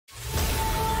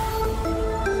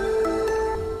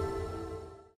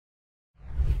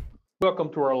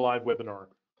Welcome to our live webinar.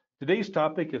 Today's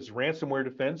topic is ransomware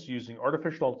defense using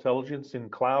artificial intelligence in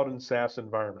cloud and SaaS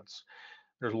environments.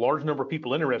 There's a large number of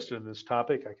people interested in this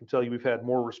topic. I can tell you we've had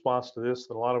more response to this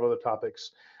than a lot of other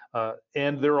topics.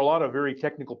 And there are a lot of very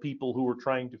technical people who are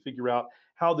trying to figure out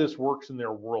how this works in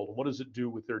their world and what does it do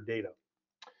with their data.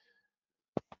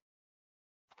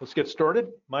 Let's get started.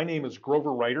 My name is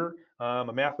Grover Reiter. I'm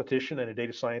a mathematician and a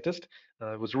data scientist.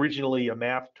 I was originally a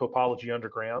math topology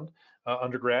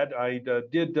undergrad. I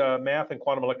did math and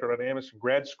quantum electrodynamics in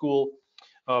grad school.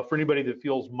 For anybody that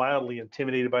feels mildly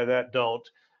intimidated by that, don't.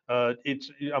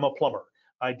 I'm a plumber.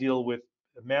 I deal with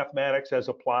mathematics as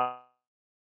applied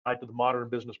to the modern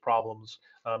business problems.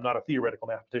 I'm not a theoretical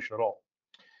mathematician at all.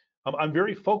 I'm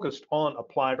very focused on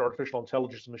applied artificial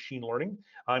intelligence and machine learning.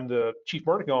 I'm the chief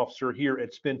marketing officer here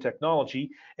at Spin.AI,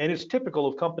 and it's typical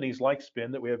of companies like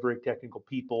Spin that we have very technical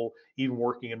people, even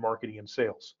working in marketing and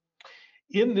sales.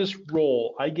 In this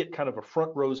role, I get kind of a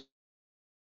front row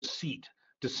seat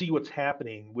to see what's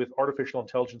happening with artificial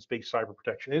intelligence-based cyber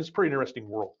protection. It's a pretty interesting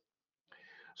world.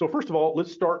 So first of all,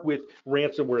 let's start with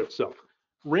ransomware itself.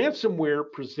 Ransomware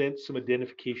presents some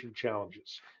identification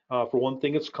challenges. For one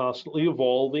thing, it's constantly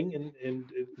evolving and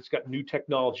it's got new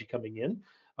technology coming in.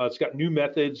 It's got new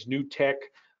methods, new tech,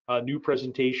 new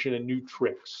presentation, and new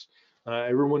tricks.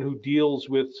 Everyone who deals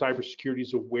with cybersecurity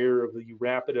is aware of the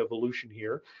rapid evolution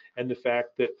here and the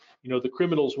fact that the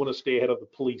criminals want to stay ahead of the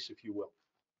police, if you will.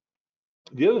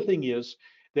 The other thing is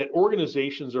that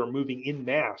organizations are moving en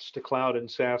masse to cloud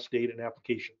and SaaS data and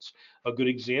applications. A good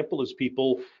example is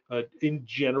people in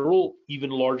general, even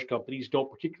large companies,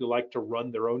 don't particularly like to run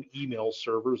their own email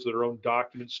servers, their own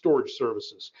document storage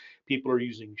services. People are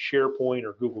using SharePoint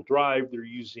or Google Drive, they're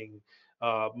using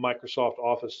Microsoft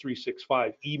Office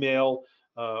 365 email,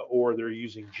 or they're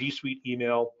using G Suite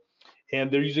email,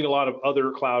 and they're using a lot of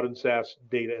other cloud and SaaS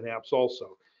data and apps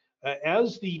also.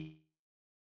 As the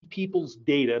people's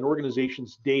data and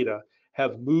organizations' data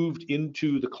have moved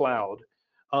into the cloud,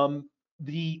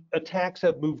 the attacks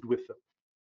have moved with them.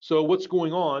 So what's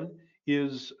going on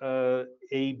is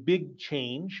a big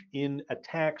change in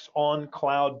attacks on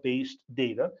cloud-based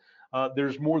data.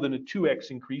 There's more than a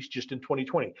 2x increase just in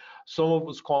 2020. Some of it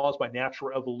was caused by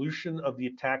natural evolution of the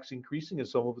attacks increasing, and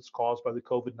some of it's caused by the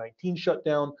COVID-19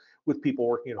 shutdown with people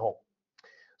working at home.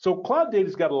 So cloud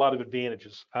data's got a lot of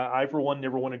advantages. I, for one,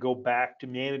 never want to go back to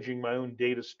managing my own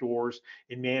data stores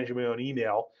and managing my own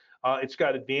email. It's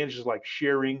got advantages like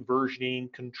sharing,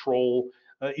 versioning, control.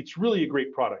 It's really a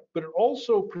great product, but it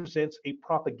also presents a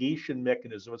propagation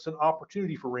mechanism. It's an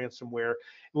opportunity for ransomware.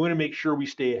 We want to make sure we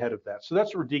stay ahead of that. So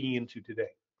that's what we're digging into today.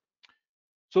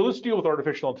 So let's deal with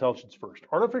artificial intelligence first.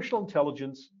 Artificial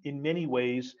intelligence, in many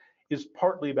ways, is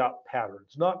partly about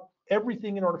patterns. Not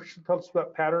everything in artificial intelligence is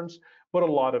about patterns, but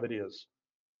a lot of it is.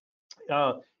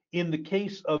 In the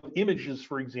case of images,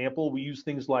 for example, we use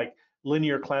things like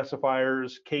linear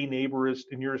classifiers, k-neighborist,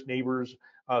 nearest neighbors,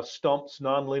 stumps,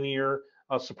 nonlinear,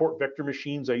 support vector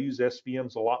machines. I use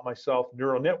SVMs a lot myself,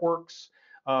 neural networks,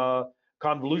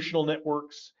 convolutional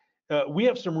networks. We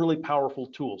have some really powerful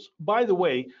tools. By the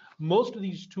way, most of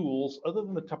these tools, other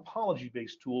than the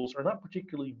topology-based tools, are not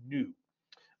particularly new.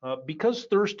 Because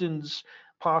Thurston's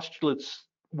postulates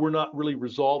were not really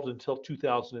resolved until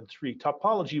 2003,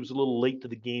 topology was a little late to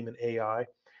the game in AI,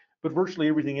 but virtually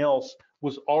everything else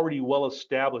was already well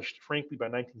established, frankly, by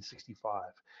 1965.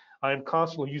 I am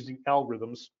constantly using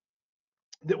algorithms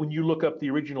that when you look up the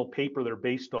original paper they're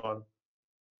based on,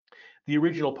 the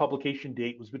original publication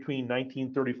date was between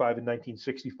 1935 and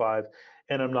 1965,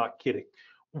 and I'm not kidding.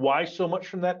 Why so much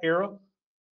from that era?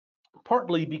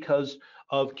 Partly because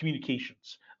of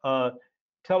communications.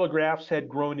 Telegraphs had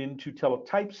grown into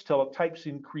teletypes. Teletypes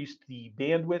increased the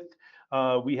bandwidth.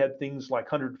 We had things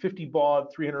like 150 baud,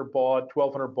 300 baud,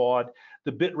 1200 baud.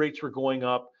 The bit rates were going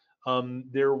up.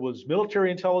 There was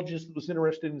military intelligence that was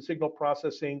interested in signal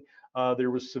processing. There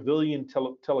was civilian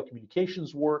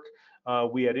telecommunications work.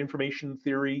 We had information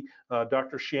theory.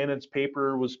 Dr. Shannon's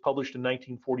paper was published in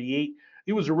 1948.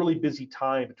 It was a really busy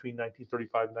time between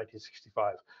 1935 and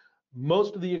 1965.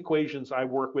 Most of the equations I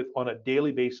work with on a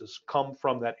daily basis come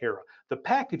from that era. The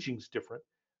packaging's different.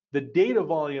 The data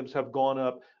volumes have gone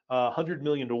up 100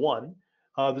 million to 1.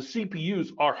 The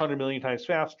CPUs are 100 million times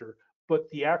faster, but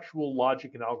the actual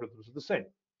logic and algorithms are the same.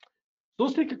 So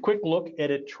let's take a quick look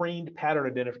at a trained pattern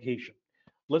identification.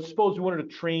 Let's suppose we wanted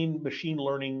to train machine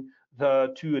learning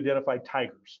to identify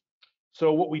tigers.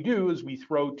 So what we do is we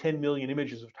throw 10 million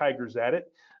images of tigers at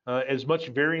it, as much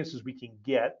variance as we can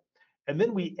get. And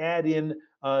then we add in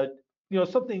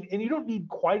something, and you don't need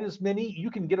quite as many.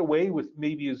 You can get away with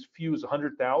maybe as few as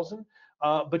 100,000,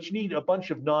 but you need a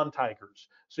bunch of non-tigers.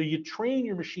 So you train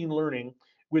your machine learning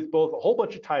with both a whole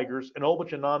bunch of tigers and a whole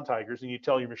bunch of non-tigers, and you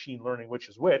tell your machine learning which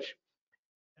is which.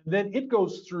 And then it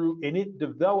goes through and it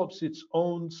develops its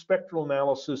own spectral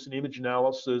analysis and image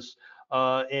analysis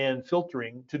and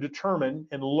filtering to determine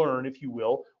and learn, if you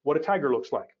will, what a tiger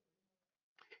looks like.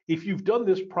 If you've done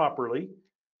this properly,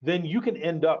 then you can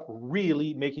end up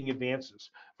really making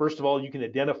advances. First of all, you can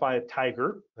identify a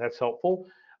tiger. That's helpful.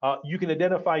 You can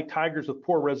identify tigers with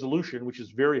poor resolution, which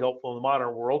is very helpful in the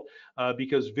modern world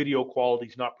because video quality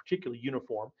is not particularly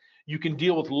uniform. You can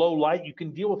deal with low light. You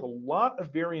can deal with a lot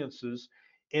of variances,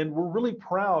 and we're really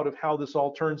proud of how this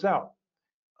all turns out.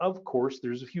 Of course,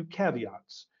 there's a few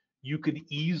caveats. You could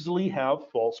easily have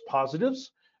false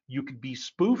positives. You could be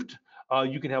spoofed.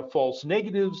 You can have false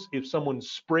negatives. If someone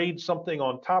sprayed something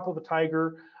on top of a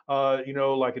tiger,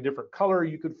 like a different color,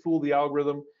 you could fool the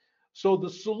algorithm. So the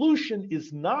solution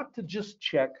is not to just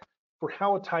check for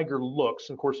how a tiger looks.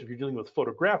 And of course, if you're dealing with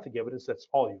photographic evidence, that's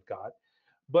all you've got.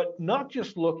 But not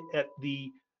just look at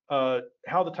the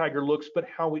how the tiger looks, but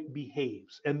how it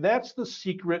behaves. And that's the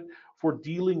secret for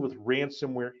dealing with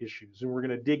ransomware issues. And we're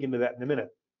going to dig into that in a minute.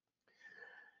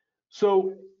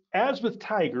 So as with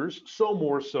tigers, so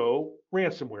more so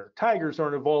ransomware. Tigers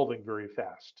aren't evolving very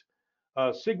fast.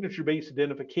 Signature-based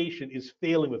identification is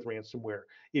failing with ransomware.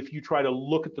 If you try to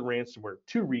look at the ransomware,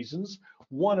 two reasons.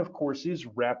 One, of course, is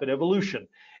rapid evolution.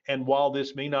 And while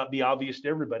this may not be obvious to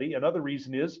everybody, another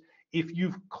reason is if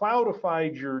you've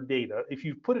cloudified your data, if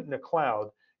you've put it in a cloud,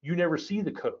 you never see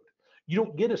the code. You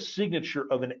don't get a signature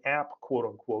of an app, quote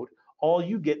unquote. All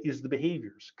you get is the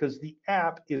behaviors because the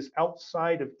app is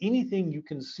outside of anything you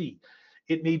can see.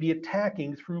 It may be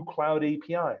attacking through cloud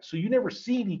API. So you never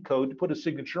see any code to put a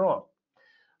signature on.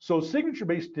 So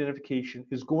signature-based identification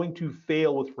is going to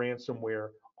fail with ransomware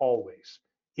always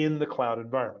in the cloud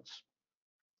environments.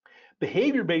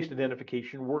 Behavior-based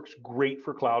identification works great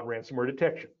for cloud ransomware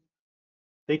detection.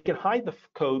 They can hide the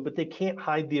code, but they can't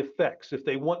hide the effects. If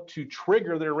they want to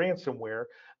trigger their ransomware,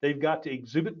 they've got to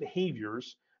exhibit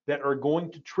behaviors that are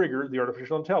going to trigger the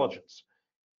artificial intelligence.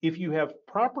 If you have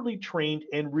properly trained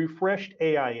and refreshed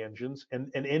AI engines,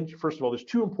 and first of all, there's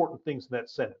two important things in that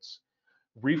sentence.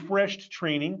 Refreshed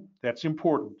training, that's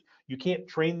important. You can't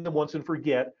train them once and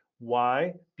forget.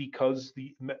 Why? Because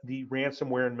the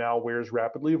ransomware and malware is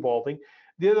rapidly evolving.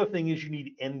 The other thing is you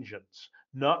need engines,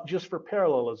 not just for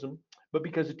parallelism, but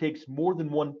because it takes more than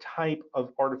one type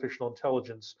of artificial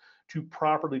intelligence to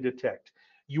properly detect.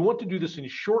 You want to do this in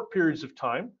short periods of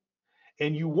time,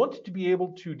 and you want to be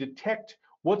able to detect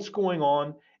what's going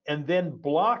on and then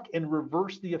block and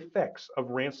reverse the effects of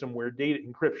ransomware data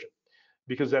encryption,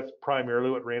 because that's primarily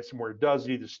what ransomware does.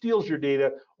 It either steals your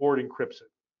data or it encrypts it.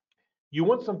 You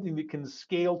want something that can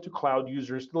scale to cloud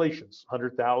user installations.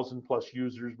 100,000 plus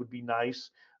users would be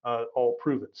nice, all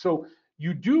proven. So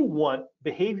you do want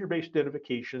behavior-based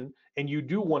identification, and you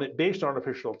do want it based on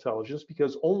artificial intelligence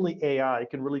because only AI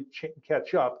can really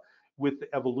catch up with the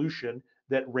evolution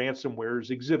that ransomware is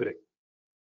exhibiting.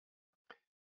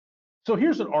 So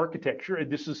here's an architecture,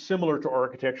 and this is similar to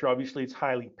architecture. Obviously, it's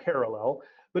highly parallel,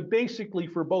 but basically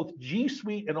for both G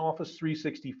Suite and Office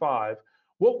 365,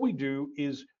 what we do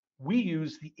is we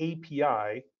use the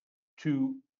API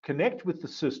to connect with the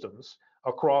systems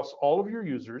across all of your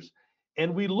users,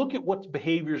 and we look at what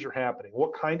behaviors are happening.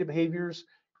 What kind of behaviors?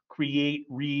 Create,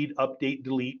 read, update,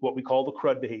 delete, what we call the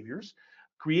CRUD behaviors.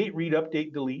 Create, read,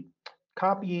 update, delete,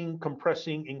 copying,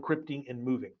 compressing, encrypting, and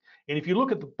moving. And if you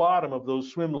look at the bottom of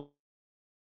those swim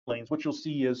lanes, what you'll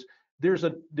see is there's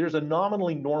a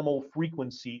nominally normal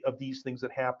frequency of these things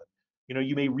that happen.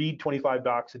 You may read 25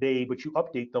 docs a day, but you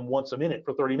update them once a minute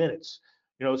for 30 minutes.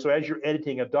 So as you're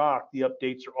editing a doc, the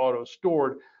updates are auto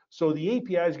stored. So the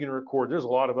API is going to record, there's a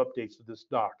lot of updates to this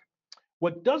doc.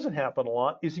 What doesn't happen a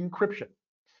lot is encryption.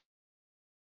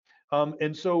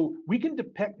 And so we can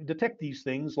detect these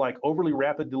things like overly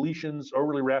rapid deletions,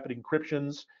 overly rapid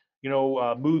encryptions,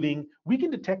 moving. We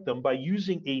can detect them by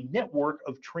using a network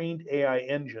of trained AI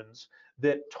engines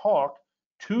that talk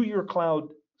to your cloud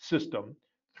system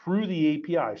through the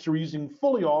API. So we're using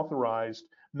fully authorized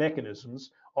mechanisms,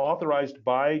 authorized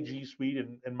by G Suite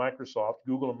and Microsoft,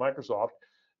 Google and Microsoft,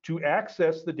 to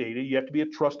access the data. You have to be a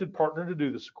trusted partner to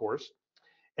do this, of course.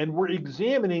 And we're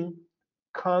examining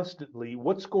constantly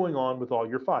what's going on with all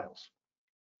your files.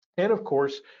 And of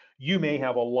course, you may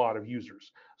have a lot of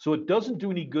users. So it doesn't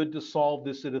do any good to solve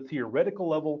this at a theoretical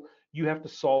level. You have to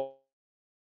solve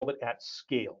it at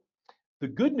scale. The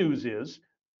good news is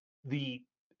the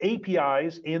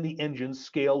APIs and the engines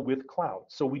scale with cloud.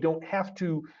 So we don't have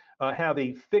to have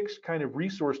a fixed kind of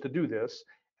resource to do this.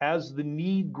 As the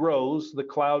need grows, the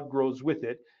cloud grows with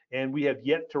it, and we have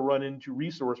yet to run into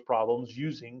resource problems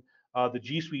using the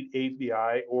G Suite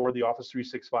API or the Office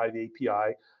 365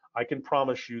 API. I can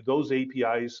promise you those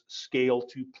APIs scale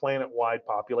to planet-wide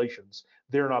populations.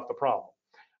 They're not the problem.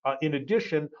 In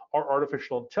addition, our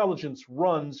artificial intelligence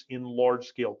runs in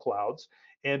large-scale clouds,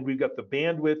 and we've got the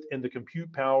bandwidth and the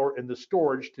compute power and the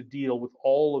storage to deal with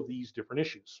all of these different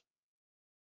issues.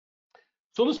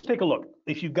 So let's take a look.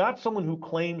 If you've got someone who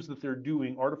claims that they're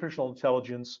doing artificial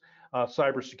intelligence,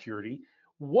 cybersecurity,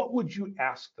 what would you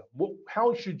ask them?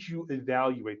 How should you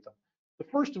evaluate them? The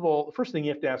first thing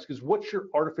you have to ask is, what's your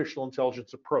artificial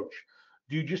intelligence approach?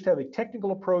 Do you just have a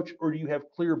technical approach, or do you have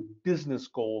clear business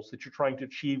goals that you're trying to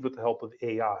achieve with the help of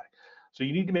AI? So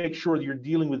you need to make sure that you're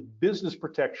dealing with business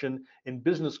protection and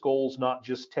business goals, not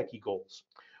just techie goals.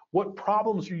 What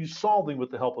problems are you solving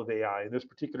with the help of AI? In this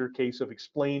particular case, I've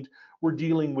explained we're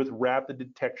dealing with rapid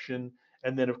detection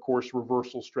and then, of course,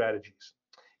 reversal strategies.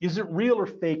 Is it real or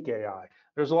fake AI?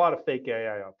 There's a lot of fake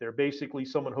AI out there. Basically,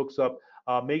 someone hooks up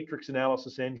a matrix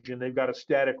analysis engine. They've got a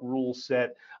static rule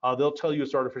set. They'll tell you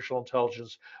it's artificial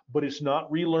intelligence, but it's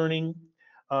not relearning.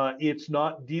 It's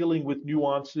not dealing with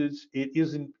nuances. It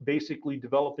isn't basically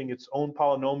developing its own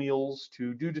polynomials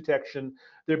to do detection.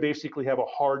 They basically have a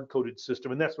hard-coded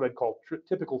system, and that's what I'd call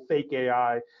typical fake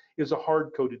AI, is a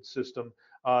hard-coded system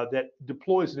that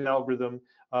deploys an algorithm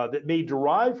that may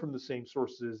derive from the same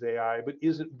sources as AI, but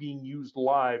isn't being used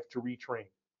live to retrain.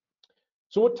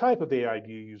 So what type of AI do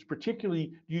you use?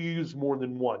 Particularly, do you use more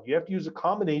than one? You have to use a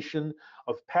combination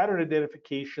of pattern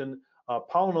identification,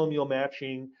 polynomial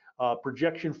matching,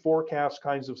 projection forecast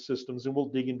kinds of systems, and we'll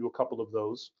dig into a couple of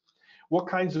those. What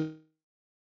kinds of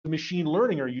machine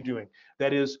learning are you doing?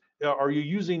 That is, are you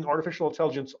using artificial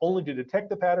intelligence only to detect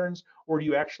the patterns, or do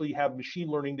you actually have machine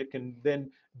learning that can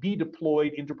then be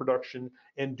deployed into production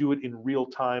and do it in real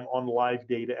time on live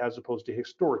data as opposed to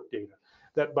historic data?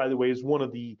 That, by the way, is one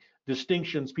of the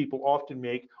distinctions people often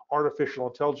make. Artificial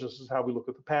intelligence is how we look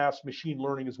at the past. Machine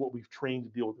learning is what we've trained to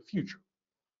deal with the future.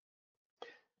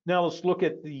 Now let's look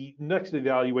at the next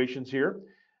evaluations here.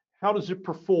 How does it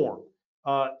perform?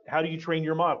 How do you train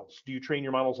your models? Do you train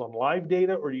your models on live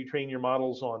data, or do you train your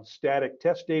models on static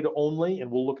test data only?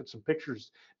 And we'll look at some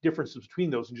differences between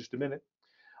those in just a minute.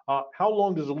 How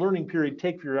long does a learning period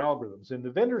take for your algorithms? And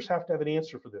the vendors have to have an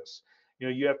answer for this.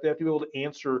 You have to be able to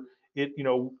answer it.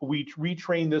 We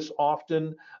retrain this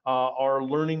often. Our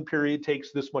learning period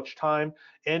takes this much time.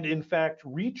 And in fact,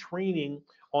 retraining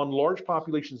on large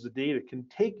populations of data can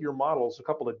take your models a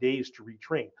couple of days to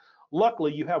retrain.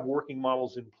 Luckily, you have working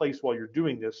models in place while you're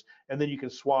doing this, and then you can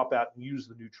swap out and use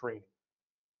the new training.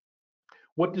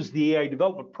 What does the AI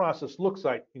development process look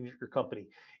like in your company?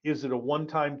 Is it a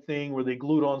one-time thing where they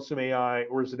glued on some AI,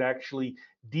 or is it actually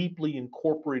deeply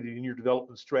incorporated in your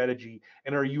development strategy?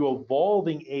 And are you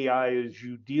evolving AI as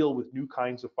you deal with new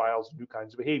kinds of files and new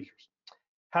kinds of behaviors?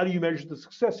 How do you measure the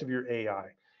success of your AI?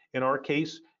 In our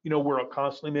case, we're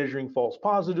constantly measuring false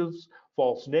positives,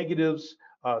 false negatives,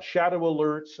 shadow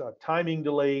alerts, timing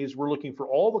delays. We're looking for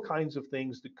all the kinds of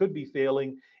things that could be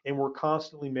failing, and we're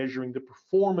constantly measuring the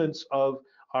performance of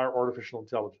our artificial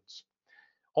intelligence.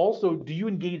 Also, do you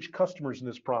engage customers in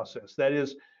this process? That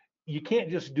is, you can't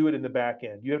just do it in the back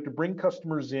end. You have to bring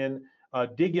customers in,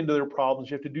 dig into their problems.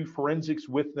 You have to do forensics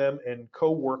with them and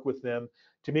co-work with them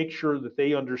to make sure that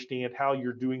they understand how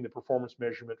you're doing the performance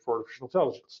measurement for artificial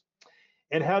intelligence.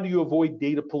 And how do you avoid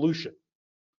data pollution?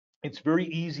 It's very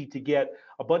easy to get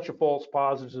a bunch of false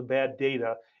positives and bad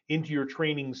data into your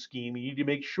training scheme. You need to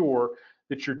make sure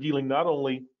that you're dealing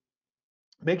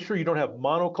make sure you don't have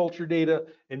monoculture data,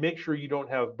 and make sure you don't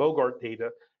have Bogart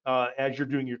data as you're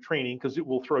doing your training, because it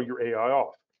will throw your AI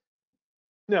off.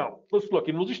 Now, let's look,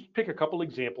 and we'll just pick a couple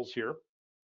examples here.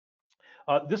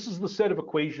 This is the set of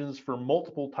equations for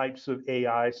multiple types of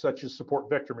AI, such as support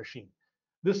vector machine.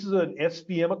 This is an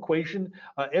SVM equation.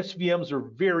 SVMs are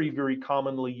very, very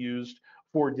commonly used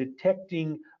for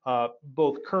detecting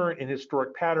both current and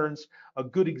historic patterns. A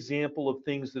good example of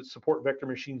things that support vector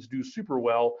machines do super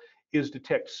well is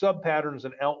detect subpatterns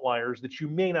and outliers that you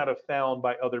may not have found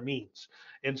by other means.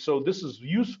 And so this is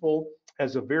useful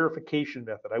as a verification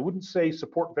method. I wouldn't say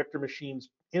support vector machines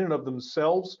in and of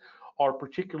themselves are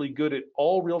particularly good at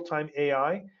all real-time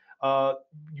AI.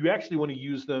 You actually want to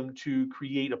use them to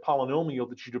create a polynomial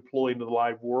that you deploy into the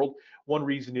live world. One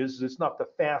reason is it's not the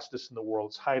fastest in the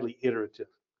world. It's highly iterative.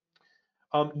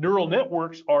 Neural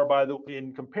networks are,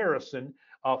 in comparison,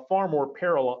 far more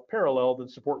parallel than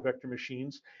support vector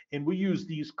machines, and we use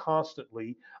these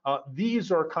constantly.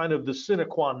 These are kind of the sine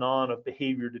qua non of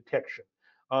behavior detection.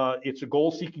 It's a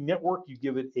goal-seeking network. You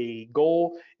give it a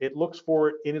goal, it looks for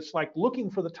it, and it's like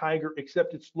looking for the tiger,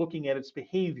 except it's looking at its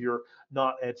behavior,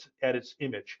 not at its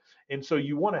image. And so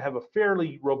you want to have a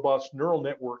fairly robust neural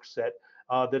network set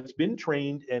that's been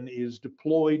trained and is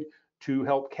deployed to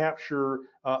help capture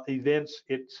events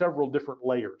at several different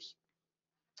layers.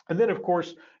 And then, of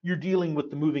course, you're dealing with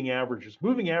the moving averages.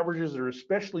 Moving averages are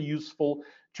especially useful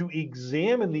to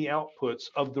examine the outputs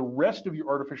of the rest of your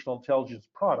artificial intelligence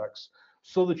products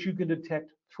so that you can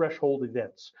detect threshold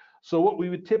events. So what we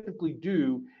would typically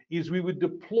do is we would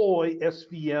deploy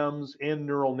SVMs and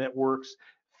neural networks,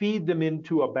 feed them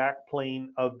into a backplane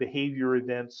of behavior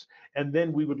events, and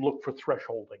then we would look for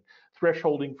thresholding.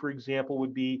 Thresholding, for example,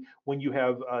 would be when you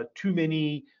have too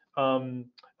many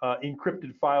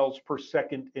encrypted files per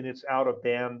second and it's out of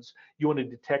bands. You want to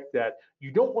detect that.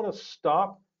 You don't want to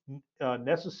stop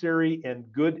necessary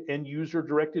and good end user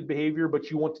directed behavior, but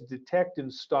you want to detect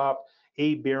and stop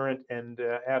aberrant and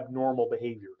abnormal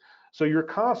behavior. So you're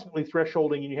constantly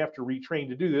thresholding, and you have to retrain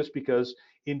to do this because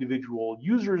individual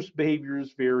users'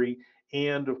 behaviors vary,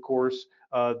 and of course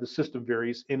the system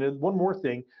varies. And then one more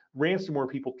thing, ransomware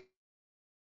people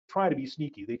try to be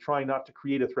sneaky. They try not to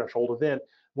create a threshold event.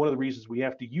 One of the reasons we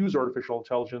have to use artificial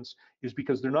intelligence is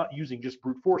because they're not using just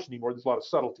brute force anymore. There's a lot of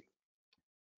subtlety.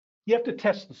 You have to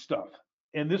test the stuff.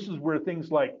 And this is where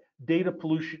things like data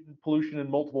pollution and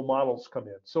multiple models come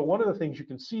in. So one of the things you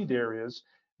can see there is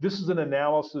this is an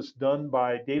analysis done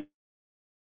by data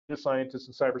scientists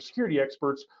and cybersecurity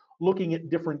experts looking at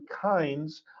different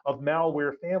kinds of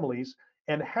malware families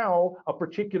and how a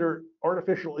particular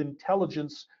artificial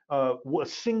intelligence, a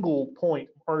single point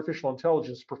artificial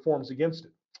intelligence performs against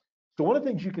it. So one of the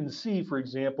things you can see, for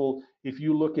example, if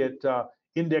you look at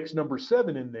index number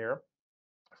 7 in there,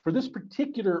 for this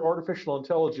particular artificial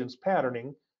intelligence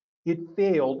patterning, it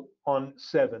failed on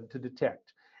 7 to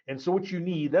detect. And so what you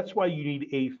need, that's why you need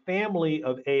a family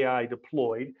of AI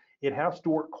deployed. It has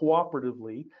to work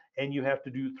cooperatively, and you have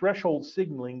to do threshold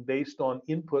signaling based on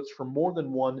inputs from more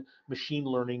than one machine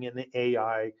learning and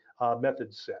AI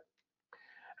method set.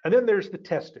 And then there's the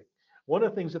testing. One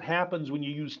of the things that happens when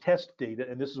you use test data,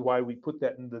 and this is why we put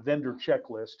that in the vendor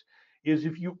checklist, is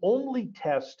if you only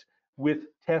test with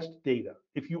test data,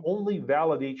 if you only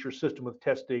validate your system with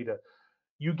test data,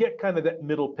 you get kind of that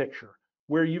middle picture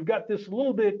where you've got this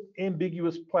little bit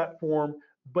ambiguous platform,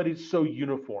 but it's so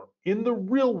uniform. In the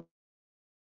real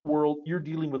world, you're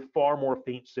dealing with far more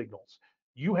faint signals.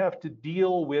 You have to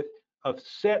deal with a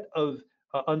set of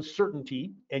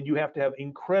uncertainty, and you have to have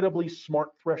incredibly smart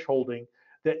thresholding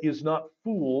that is not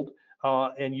fooled,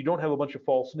 and you don't have a bunch of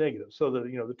false negatives. So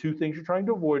the two things you're trying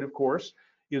to avoid, of course,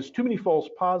 is too many false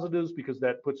positives because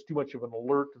that puts too much of an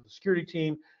alert to the security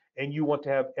team, and you want to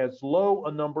have as low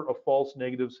a number of false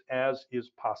negatives as is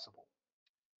possible.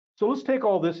 So let's take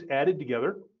all this added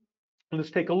together.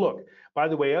 Let's take a look. By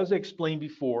the way, as I explained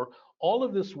before, all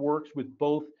of this works with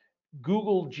both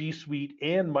Google G Suite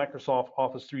and Microsoft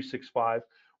Office 365.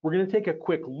 We're going to take a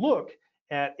quick look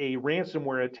at a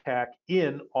ransomware attack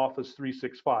in Office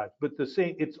 365, but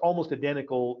it's almost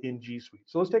identical in G Suite.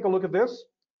 So let's take a look at this.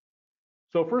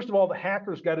 So first of all, the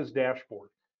hacker's got his dashboard.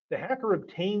 The hacker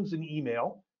obtains an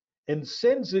email and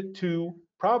sends it to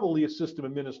probably a system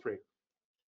administrator.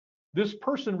 This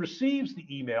person receives the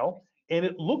email, and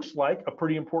it looks like a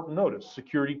pretty important notice,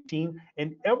 security team,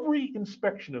 and every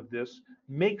inspection of this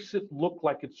makes it look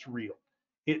like it's real.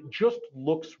 It just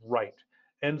looks right.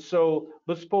 And so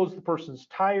let's suppose the person's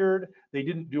tired, they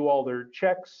didn't do all their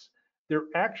checks. They're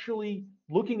actually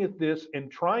looking at this and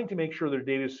trying to make sure their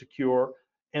data is secure,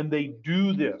 and they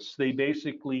do this. They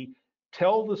basically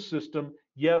tell the system,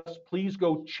 yes, please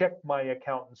go check my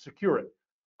account and secure it.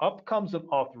 Up comes an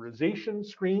authorization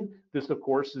screen. This, of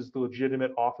course, is the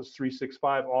legitimate Office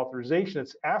 365 authorization.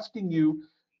 It's asking you,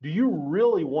 do you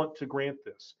really want to grant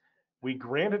this? We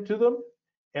grant it to them,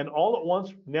 and all at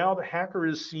once, now the hacker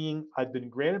is seeing, I've been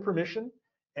granted permission,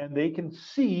 and they can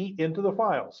see into the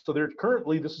files. So they're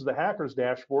currently, this is the hacker's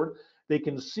dashboard. They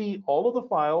can see all of the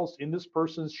files in this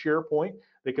person's SharePoint.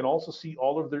 They can also see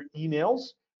all of their emails.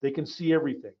 They can see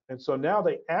everything. And so now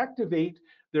they activate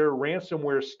their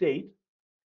ransomware state.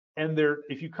 And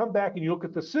if you come back and you look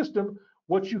at the system,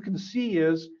 what you can see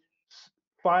is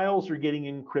files are getting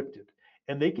encrypted,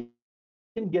 and they can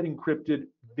get encrypted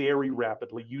very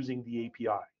rapidly using the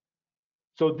API.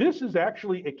 So this is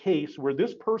actually a case where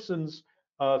this person's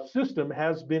system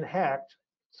has been hacked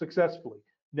successfully.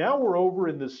 Now we're over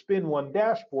in the Spin.AI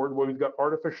dashboard where we've got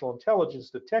artificial intelligence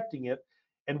detecting it,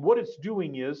 and what it's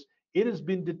doing is it has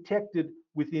been detected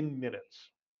within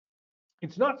minutes.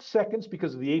 It's not seconds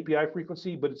because of the API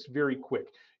frequency, but it's very quick,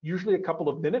 usually a couple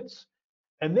of minutes.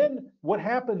 And then what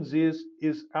happens is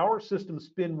our system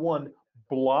Spin1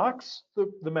 blocks the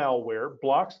malware,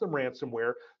 blocks the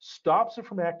ransomware, stops it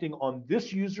from acting on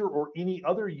this user or any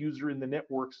other user in the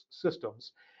network's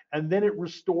systems, and then it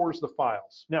restores the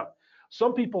files. Now,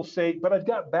 some people say, but I've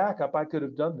got backup, I could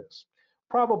have done this.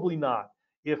 Probably not.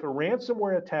 If a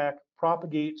ransomware attack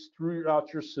propagates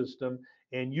throughout your system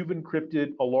and you've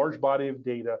encrypted a large body of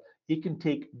data, it can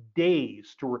take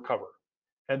days to recover.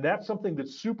 And that's something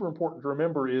that's super important to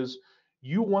remember is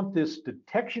you want this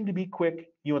detection to be quick,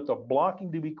 you want the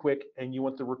blocking to be quick, and you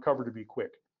want the recovery to be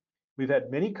quick. We've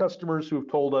had many customers who have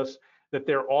told us that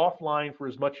they're offline for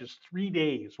as much as 3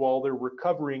 days while they're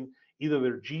recovering either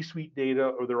their G Suite data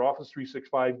or their Office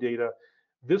 365 data.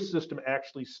 This system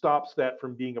actually stops that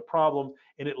from being a problem,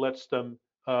 and it lets them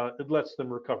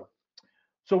recover.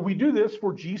 So we do this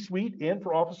for G Suite and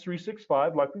for Office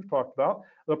 365, like we've talked about.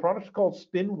 The product's called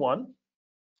Spin1.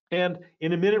 And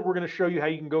in a minute, we're going to show you how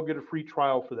you can go get a free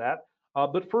trial for that.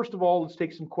 But first of all, let's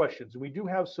take some questions. And we do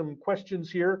have some questions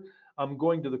here. I'm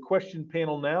going to the question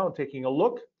panel now and taking a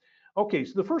look. Okay,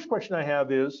 so the first question I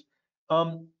have is,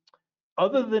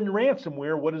 other than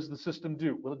ransomware, what does the system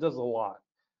do? Well, it does a lot.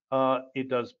 It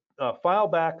does file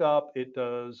backup, it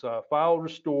does file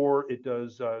restore, it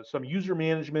does some user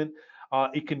management.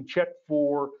 It can check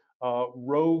for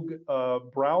rogue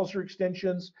browser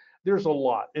extensions. There's a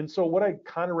lot. And so what I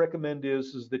kind of recommend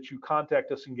is that you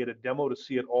contact us and get a demo to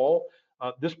see it all.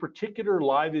 This particular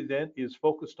live event is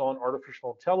focused on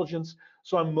artificial intelligence,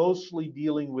 so I'm mostly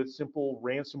dealing with simple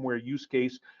ransomware use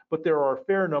case, but there are a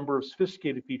fair number of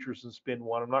sophisticated features in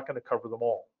Spin1. I'm not going to cover them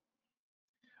all.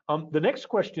 The next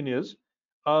question is,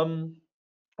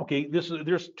 okay,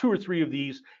 there's 2 or 3 of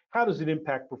these. How does it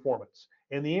impact performance?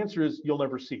 And the answer is you'll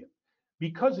never see it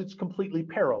because it's completely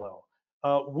parallel.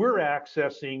 We're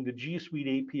accessing the G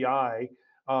Suite API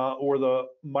or the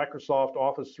Microsoft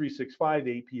Office 365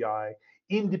 API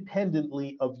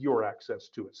independently of your access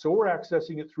to it. So we're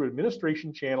accessing it through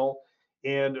administration channel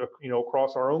and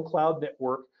across our own cloud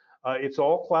network. It's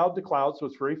all cloud to cloud, so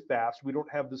it's very fast. We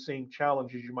don't have the same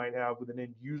challenges you might have with an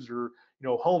end user,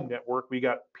 home network. We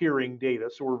got peering data,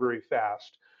 so we're very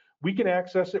fast. We can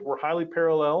access it. We're highly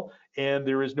parallel, and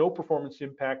there is no performance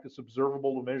impact that's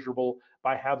observable or measurable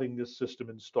by having this system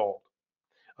installed,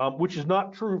 which is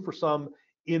not true for some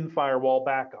in-firewall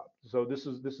backup. So this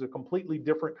is a completely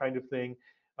different kind of thing.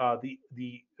 And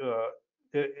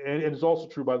it's also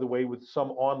true, by the way, with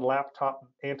some on-laptop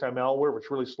anti-malware,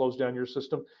 which really slows down your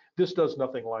system. This does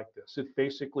nothing like this. It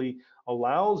basically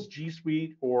allows G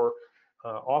Suite or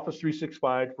Office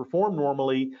 365 to perform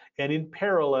normally, and in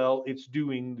parallel, it's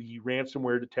doing the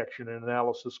ransomware detection and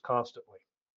analysis constantly.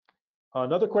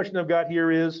 Another question I've got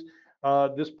here is,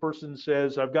 this person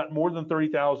says, I've got more than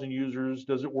 30,000 users.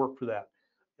 Does it work for that?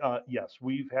 Yes,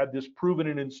 we've had this proven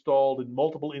and installed in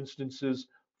multiple instances,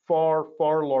 far,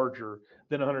 far larger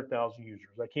than 100,000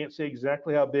 users. I can't say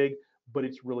exactly how big, but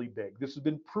it's really big. This has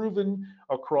been proven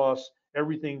across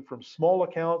everything from small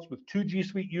accounts with 2 G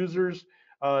Suite users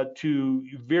to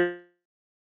very,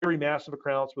 very massive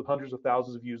accounts with hundreds of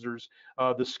thousands of users.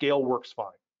 The scale works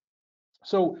fine.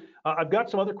 So I've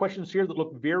got some other questions here that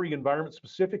look very environment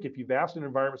specific. If you've asked an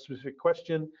environment specific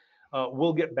question,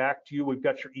 we'll get back to you. We've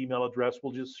got your email address.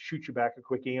 We'll just shoot you back a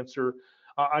quick answer.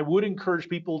 I would encourage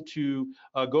people to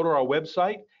go to our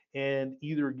website and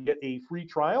either get a free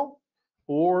trial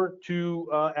or to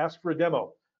ask for a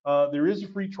demo. There is a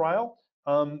free trial.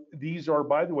 These are,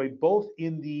 by the way, both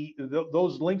in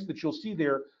those links that you'll see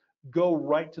there go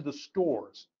right to the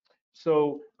stores.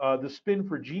 So the Spin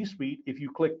for G Suite, if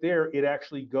you click there, it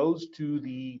actually goes to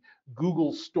the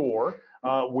Google store,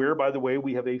 where, by the way,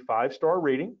 we have a 5-star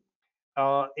rating.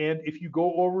 And if you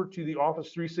go over to the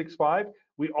Office 365,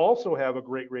 we also have a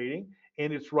great rating,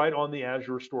 and it's right on the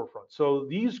Azure storefront. So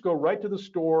these go right to the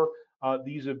store.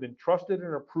 These have been trusted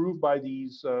and approved by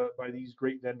these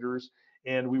great vendors,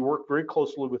 and we work very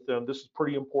closely with them. This is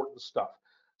pretty important stuff.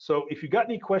 So if you've got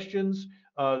any questions,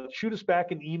 shoot us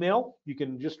back an email. You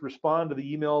can just respond to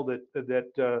the email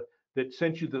that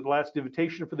sent you the last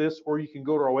invitation for this, or you can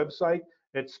go to our website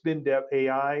at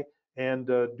Spin.AI and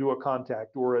do a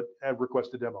contact or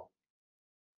request a demo.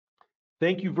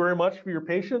 Thank you very much for your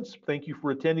patience. Thank you for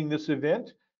attending this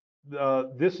event.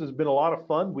 This has been a lot of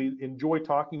fun. We enjoy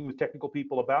talking with technical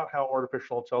people about how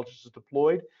artificial intelligence is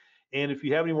deployed. And if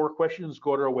you have any more questions,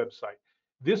 go to our website.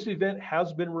 This event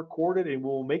has been recorded, and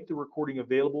we'll make the recording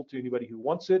available to anybody who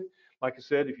wants it. Like I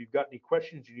said, if you've got any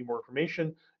questions, you need more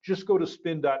information, just go to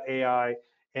Spin.AI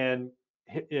and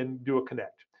do a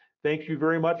connect. Thank you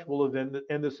very much. We'll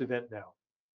end this event now.